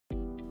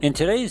In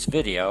today's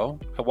video,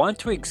 I want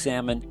to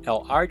examine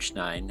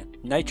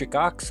L-arginine, nitric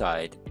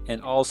oxide,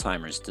 and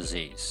Alzheimer's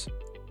disease.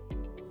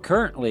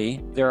 Currently,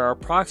 there are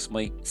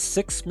approximately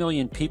 6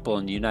 million people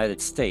in the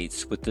United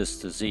States with this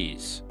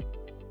disease.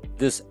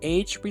 This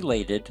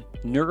age-related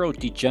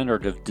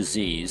neurodegenerative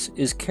disease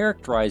is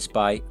characterized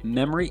by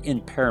memory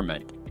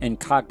impairment and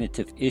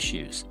cognitive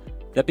issues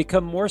that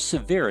become more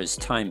severe as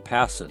time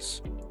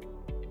passes,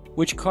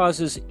 which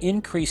causes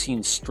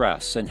increasing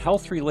stress and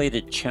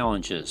health-related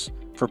challenges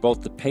for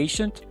both the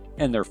patient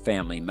and their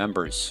family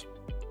members.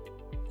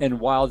 And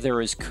while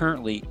there is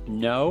currently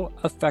no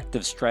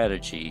effective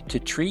strategy to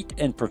treat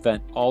and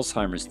prevent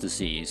Alzheimer's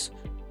disease,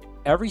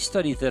 every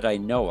study that I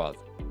know of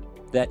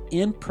that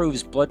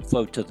improves blood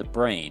flow to the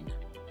brain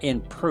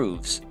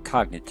improves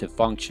cognitive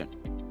function.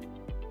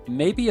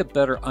 Maybe a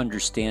better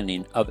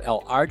understanding of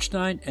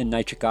L-arginine and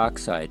nitric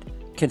oxide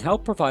can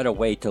help provide a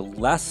way to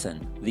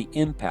lessen the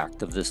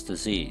impact of this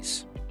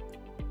disease.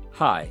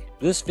 Hi,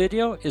 this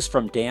video is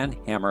from Dan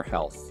Hammer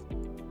Health.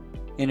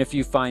 And if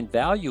you find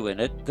value in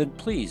it, then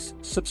please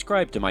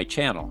subscribe to my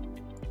channel.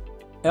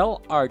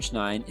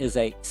 L-arginine is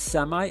a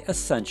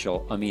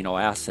semi-essential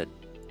amino acid.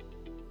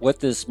 What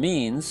this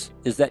means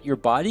is that your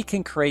body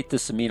can create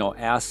this amino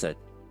acid,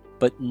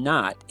 but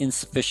not in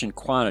sufficient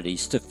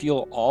quantities to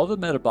fuel all the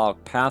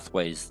metabolic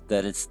pathways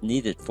that it's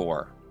needed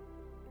for.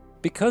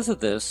 Because of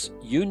this,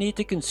 you need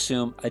to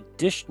consume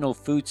additional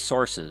food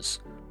sources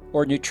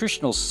or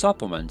nutritional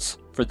supplements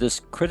for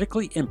this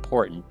critically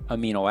important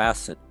amino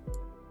acid.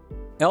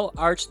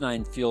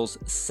 L-arginine fuels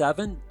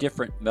 7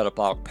 different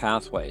metabolic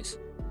pathways,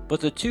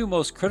 but the 2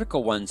 most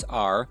critical ones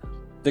are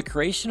the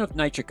creation of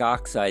nitric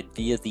oxide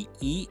via the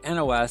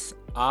eNOS,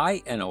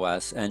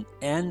 iNOS, and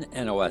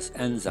nNOS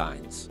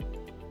enzymes,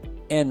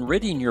 and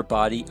ridding your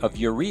body of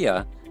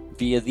urea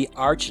via the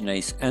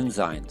arginase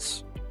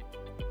enzymes.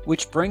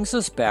 Which brings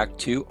us back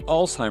to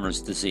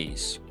Alzheimer's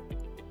disease.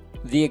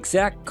 The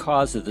exact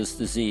cause of this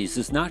disease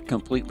is not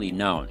completely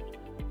known,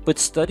 but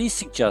studies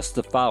suggest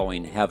the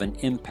following have an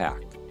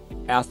impact: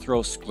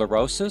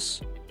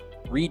 atherosclerosis,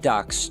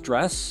 redox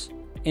stress,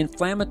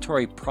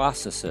 inflammatory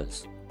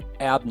processes,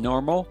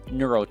 abnormal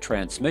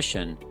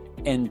neurotransmission,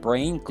 and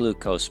brain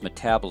glucose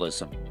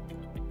metabolism.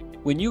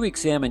 When you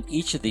examine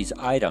each of these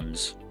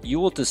items, you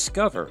will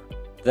discover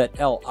that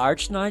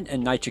L-arginine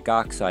and nitric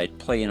oxide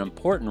play an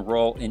important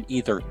role in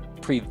either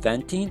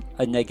preventing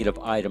a negative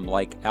item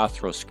like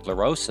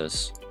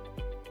atherosclerosis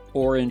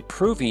or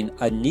improving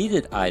a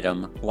needed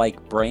item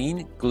like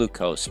brain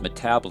glucose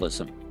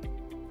metabolism.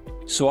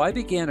 So I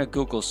began a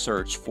Google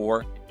search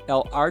for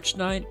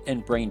L-arginine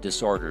and brain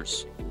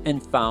disorders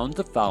and found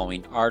the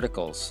following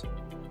articles: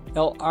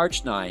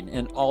 L-arginine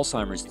and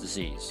Alzheimer's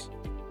disease,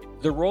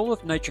 the role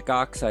of nitric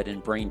oxide in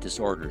brain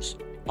disorders,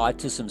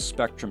 autism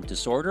spectrum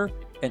disorder,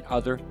 and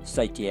other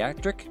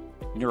psychiatric,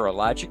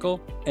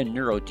 neurological, and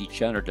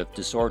neurodegenerative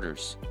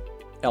disorders.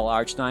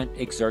 L-arginine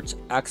exerts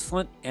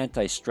excellent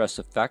anti-stress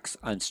effects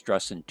on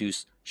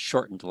stress-induced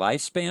shortened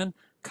lifespan,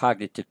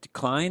 cognitive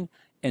decline,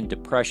 and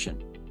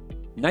depression.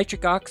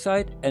 Nitric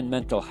oxide and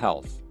mental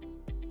health.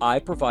 I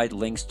provide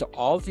links to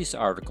all of these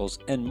articles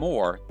and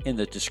more in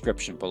the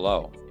description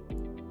below.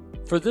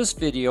 For this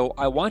video,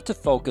 I want to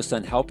focus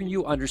on helping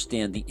you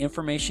understand the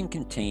information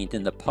contained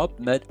in the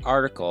PubMed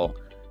article,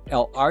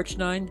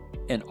 L-arginine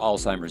and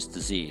Alzheimer's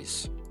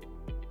disease.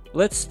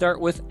 Let's start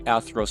with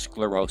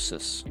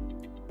atherosclerosis.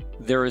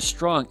 There is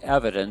strong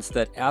evidence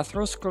that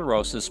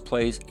atherosclerosis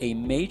plays a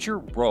major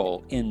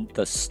role in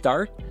the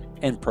start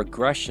and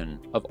progression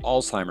of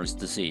Alzheimer's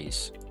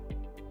disease.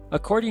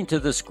 According to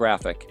this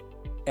graphic,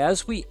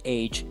 as we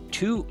age,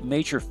 2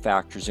 major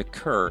factors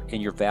occur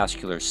in your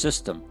vascular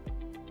system.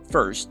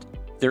 First,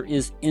 there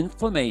is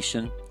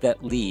inflammation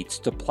that leads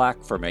to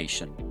plaque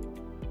formation.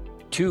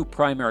 2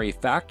 primary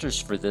factors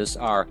for this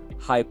are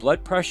high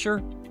blood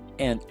pressure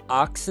and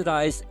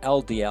oxidized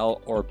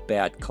LDL or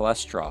bad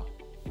cholesterol.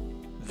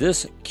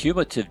 This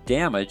cumulative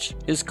damage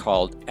is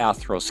called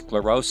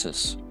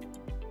atherosclerosis.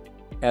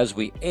 As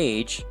we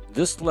age,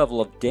 this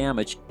level of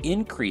damage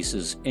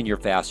increases in your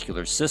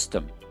vascular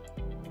system.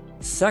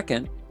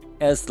 Second,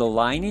 as the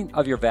lining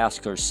of your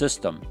vascular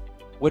system,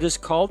 what is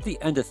called the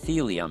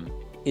endothelium,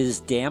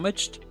 is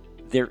damaged,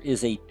 there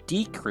is a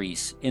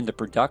decrease in the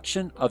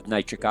production of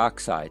nitric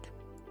oxide.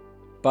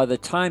 By the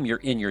time you're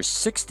in your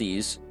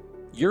 60s,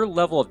 your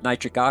level of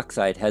nitric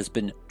oxide has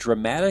been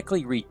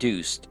dramatically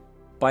reduced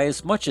by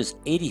as much as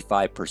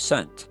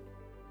 85%.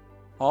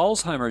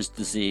 Alzheimer's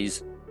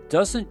disease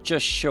doesn't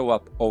just show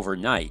up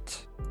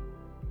overnight.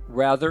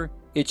 Rather,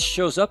 it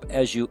shows up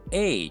as you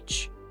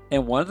age,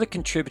 and one of the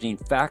contributing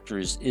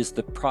factors is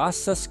the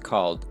process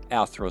called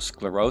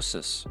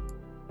atherosclerosis.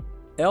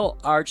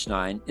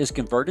 L-arginine is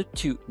converted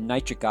to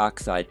nitric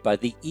oxide by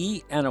the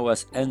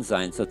eNOS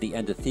enzymes of the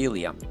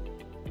endothelium.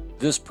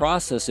 This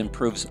process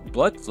improves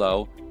blood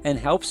flow and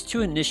helps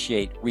to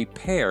initiate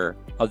repair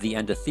of the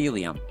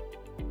endothelium.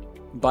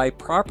 By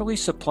properly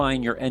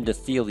supplying your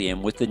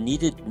endothelium with the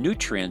needed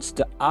nutrients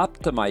to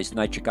optimize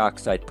nitric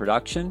oxide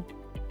production,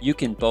 you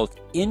can both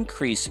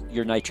increase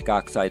your nitric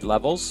oxide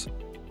levels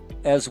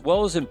as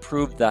well as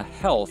improve the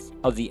health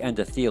of the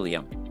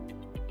endothelium.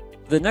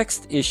 The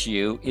next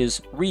issue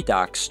is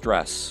redox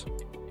stress.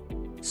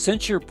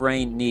 Since your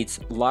brain needs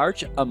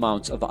large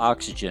amounts of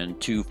oxygen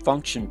to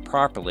function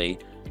properly,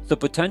 the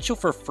potential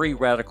for free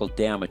radical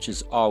damage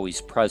is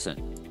always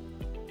present.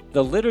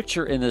 The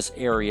literature in this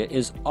area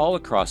is all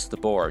across the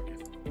board.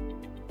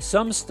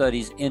 Some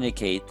studies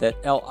indicate that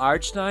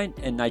L-arginine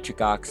and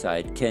nitric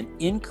oxide can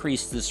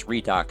increase this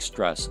redox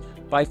stress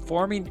by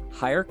forming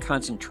higher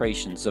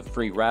concentrations of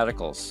free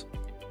radicals.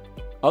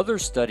 Other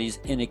studies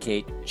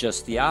indicate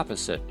just the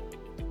opposite.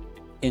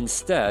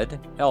 Instead,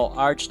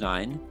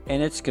 L-arginine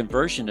and its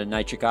conversion to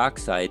nitric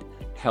oxide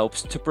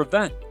helps to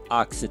prevent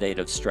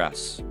oxidative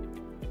stress.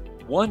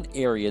 One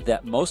area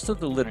that most of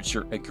the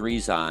literature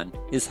agrees on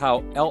is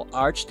how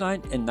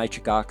L-arginine and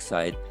nitric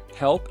oxide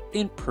help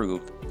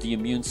improve the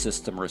immune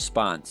system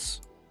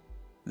response.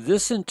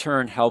 This in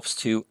turn helps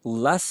to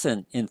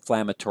lessen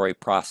inflammatory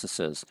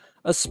processes,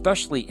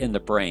 especially in the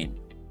brain.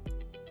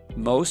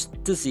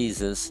 Most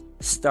diseases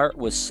start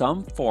with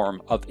some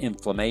form of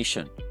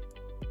inflammation.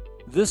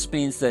 This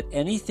means that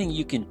anything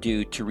you can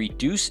do to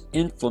reduce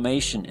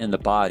inflammation in the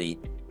body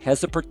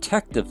has a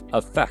protective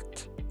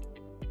effect.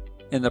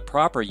 And the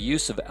proper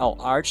use of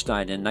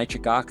L-arginine and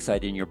nitric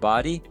oxide in your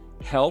body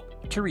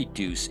help to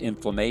reduce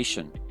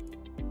inflammation.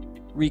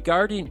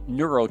 Regarding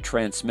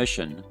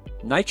neurotransmission,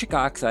 nitric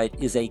oxide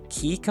is a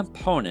key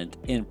component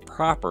in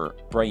proper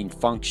brain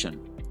function.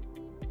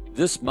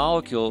 This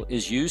molecule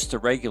is used to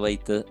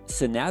regulate the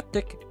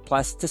synaptic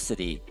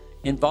plasticity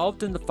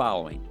involved in the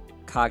following: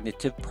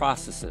 cognitive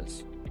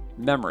processes,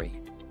 memory,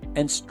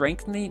 and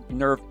strengthening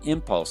nerve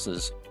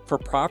impulses for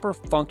proper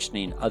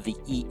functioning of the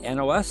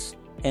eNOS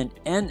and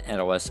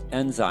nNOS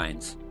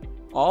enzymes.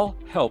 All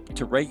help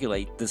to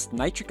regulate this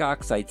nitric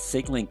oxide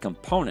signaling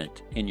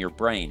component in your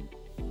brain.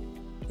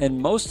 And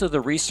most of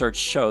the research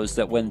shows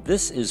that when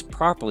this is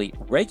properly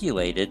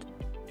regulated,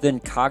 then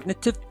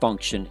cognitive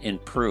function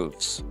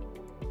improves.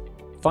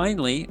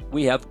 Finally,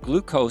 we have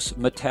glucose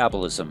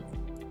metabolism.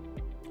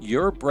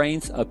 Your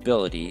brain's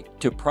ability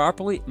to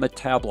properly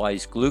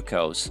metabolize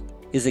glucose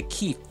is a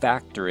key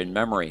factor in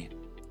memory.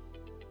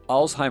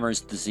 Alzheimer's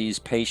disease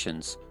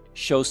patients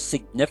show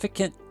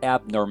significant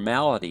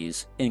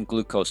abnormalities in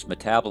glucose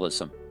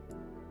metabolism.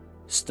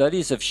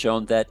 Studies have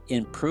shown that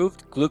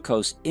improved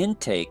glucose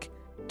intake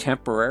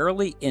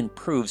temporarily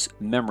improves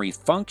memory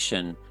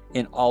function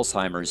in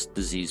Alzheimer's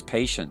disease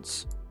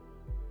patients.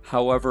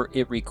 However,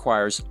 it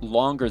requires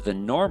longer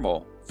than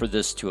normal for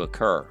this to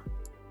occur.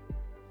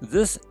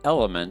 This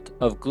element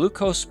of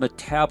glucose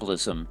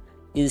metabolism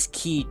is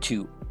key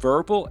to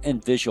verbal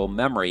and visual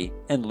memory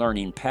and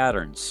learning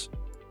patterns.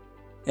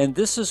 And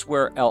this is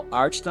where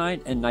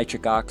L-arginine and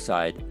nitric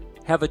oxide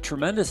have a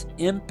tremendous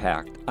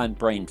impact on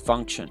brain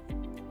function.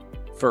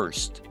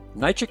 First,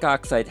 nitric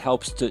oxide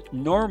helps to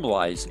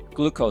normalize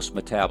glucose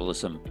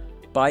metabolism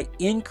by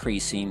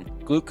increasing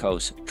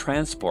glucose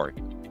transport.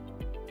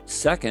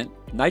 Second,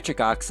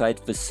 nitric oxide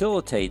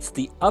facilitates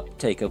the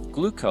uptake of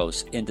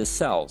glucose into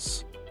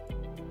cells.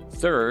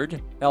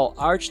 Third,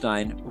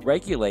 L-arginine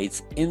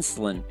regulates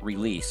insulin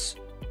release,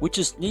 which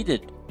is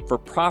needed for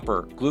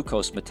proper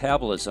glucose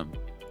metabolism.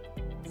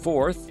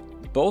 Fourth,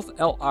 both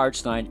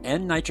L-arginine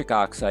and nitric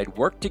oxide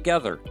work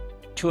together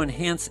to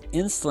enhance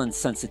insulin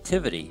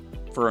sensitivity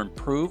for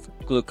improved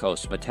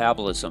glucose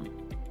metabolism.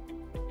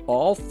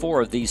 All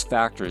four of these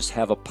factors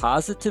have a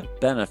positive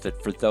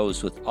benefit for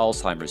those with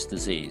Alzheimer's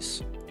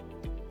disease.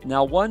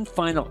 Now, one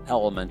final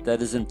element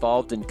that is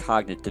involved in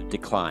cognitive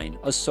decline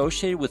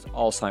associated with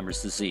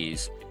Alzheimer's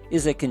disease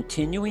is a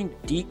continuing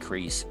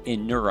decrease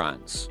in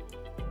neurons.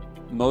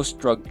 Most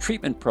drug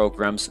treatment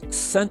programs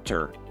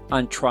center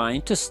on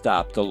trying to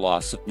stop the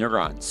loss of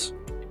neurons.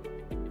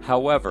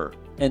 However,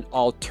 an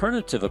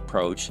alternative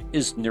approach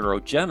is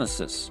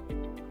neurogenesis,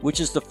 which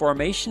is the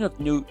formation of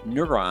new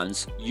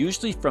neurons,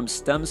 usually from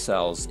stem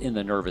cells in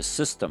the nervous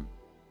system.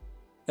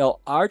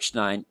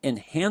 L-arginine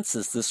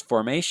enhances this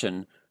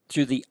formation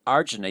through the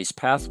arginase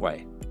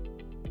pathway.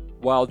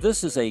 While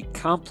this is a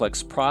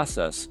complex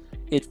process,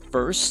 it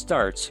first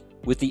starts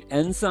with the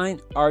enzyme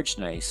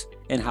arginase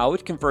and how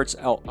it converts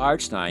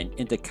L-arginine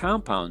into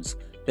compounds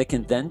that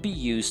can then be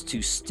used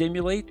to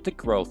stimulate the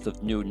growth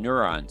of new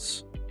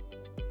neurons.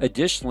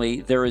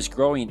 Additionally, there is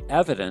growing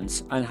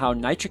evidence on how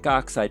nitric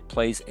oxide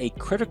plays a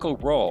critical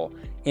role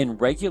in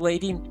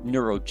regulating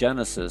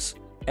neurogenesis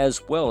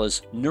as well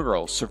as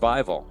neural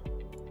survival.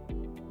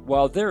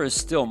 While there is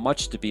still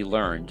much to be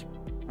learned,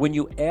 when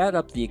you add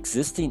up the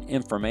existing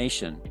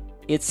information,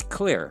 it's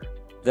clear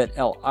that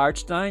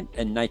L-arginine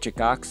and nitric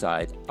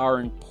oxide are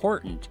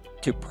important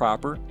to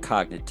proper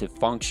cognitive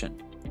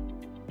function,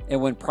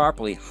 and when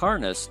properly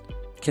harnessed,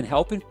 can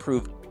help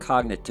improve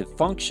cognitive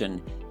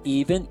function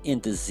even in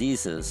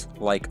diseases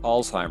like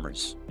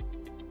Alzheimer's.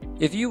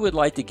 If you would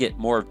like to get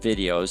more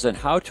videos on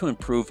how to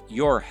improve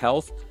your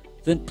health,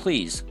 then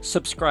please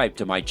subscribe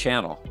to my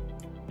channel.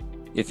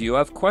 If you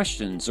have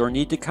questions or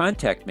need to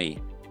contact me,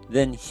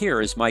 then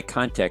here is my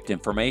contact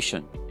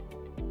information.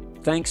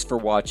 Thanks for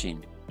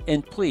watching,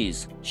 and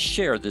please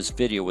share this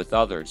video with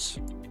others.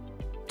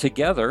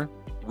 Together,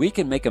 we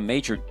can make a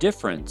major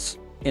difference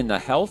in the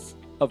health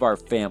of our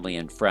family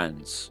and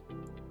friends.